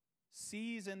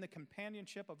 sees in the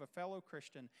companionship of a fellow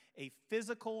Christian a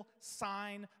physical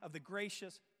sign of the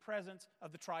gracious presence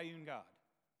of the triune God.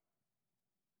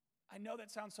 I know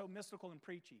that sounds so mystical and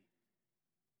preachy.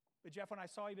 But Jeff, when I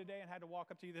saw you today and had to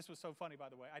walk up to you, this was so funny, by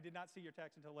the way. I did not see your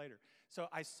text until later. So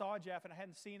I saw Jeff, and I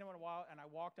hadn't seen him in a while, and I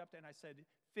walked up to him and I said,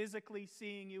 physically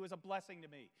seeing you is a blessing to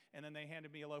me. And then they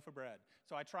handed me a loaf of bread.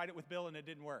 So I tried it with Bill, and it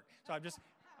didn't work. So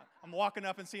I'm walking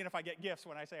up and seeing if I get gifts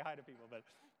when I say hi to people. But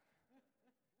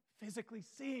physically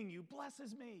seeing you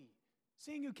blesses me.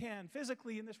 Seeing you, Ken,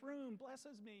 physically in this room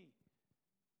blesses me.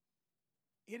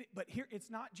 But here, it's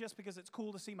not just because it's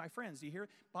cool to see my friends. Do you hear?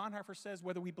 Bonhoeffer says,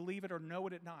 whether we believe it or know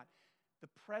it or not, the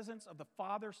presence of the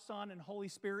Father, Son, and Holy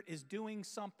Spirit is doing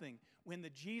something. When the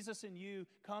Jesus in you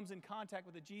comes in contact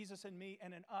with the Jesus in me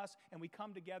and in us, and we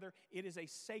come together, it is a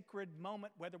sacred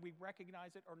moment, whether we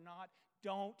recognize it or not.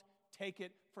 Don't take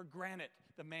it for granted,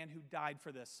 the man who died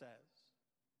for this says.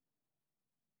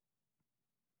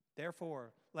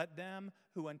 Therefore, let them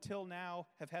who until now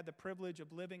have had the privilege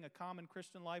of living a common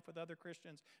Christian life with other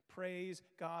Christians praise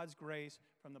God's grace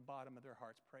from the bottom of their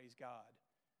hearts. Praise God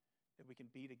that we can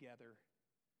be together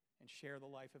and share the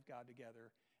life of God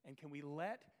together. And can we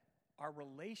let our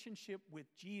relationship with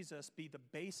Jesus be the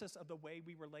basis of the way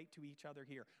we relate to each other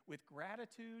here, with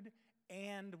gratitude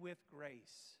and with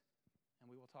grace?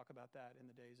 And we will talk about that in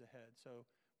the days ahead. So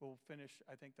we'll finish,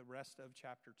 I think, the rest of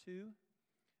chapter 2.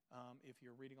 If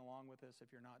you're reading along with us,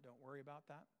 if you're not, don't worry about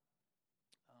that.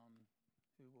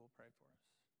 Who will pray for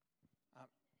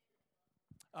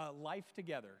us? Life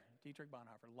Together, Dietrich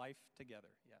Bonhoeffer, Life Together,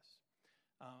 yes.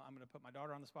 I'm going to put my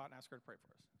daughter on the spot and ask her to pray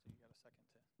for us. So you got a second to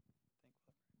think with her.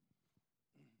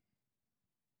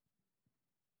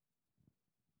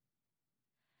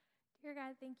 Dear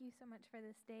God, thank you so much for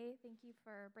this day. Thank you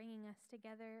for bringing us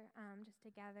together, just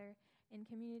to gather in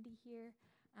community here.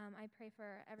 I pray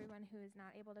for everyone who is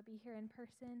not able to be here in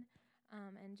person,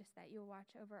 and just that you'll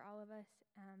watch over all of us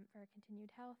for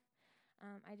continued health.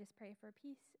 I just pray for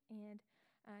peace and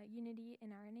unity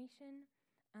in our nation,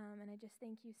 and I just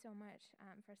thank you so much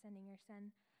for sending your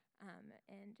son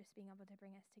and just being able to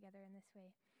bring us together in this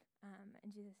way.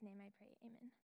 In Jesus' name I pray, amen.